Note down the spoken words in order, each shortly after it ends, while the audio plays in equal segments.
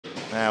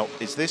Now,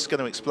 is this going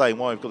to explain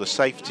why we've got a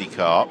safety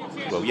car?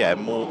 Well, yeah,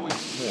 more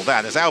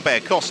than. As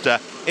Albert Costa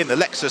in the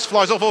Lexus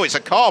flies off. Oh, it's a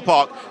car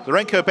park.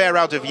 Lorenco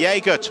Berau de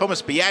Viega,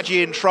 Thomas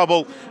Biaggi in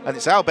trouble. And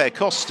it's Albert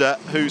Costa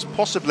who's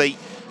possibly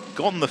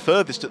gone the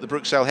furthest at the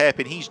Bruxelles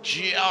hairpin. He's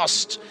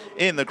just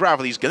in the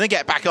gravel. He's going to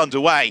get back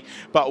underway.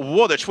 But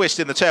what a twist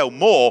in the tail.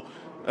 More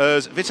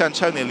as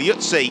Vitantonio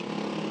Liuzzi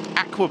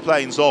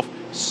aquaplanes off.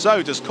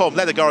 So does Com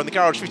Ledegar in the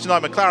Garage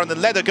 59 McLaren. Then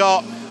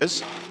Ledegar.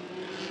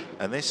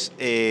 And this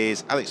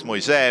is Alex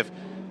Moiseev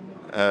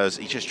as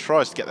he just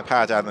tries to get the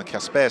power down the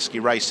Kaspersky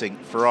Racing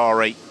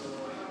Ferrari.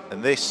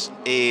 And this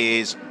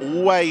is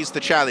always the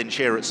challenge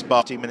here at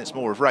Spa. 10 minutes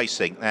more of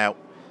racing. Now,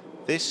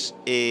 this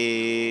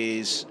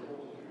is,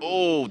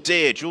 oh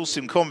dear, Jules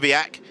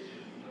Simconviac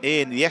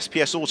in the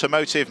SPS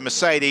Automotive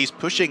Mercedes,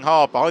 pushing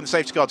hard behind the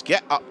safety car to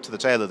get up to the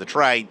tail of the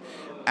train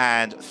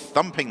and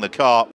thumping the car.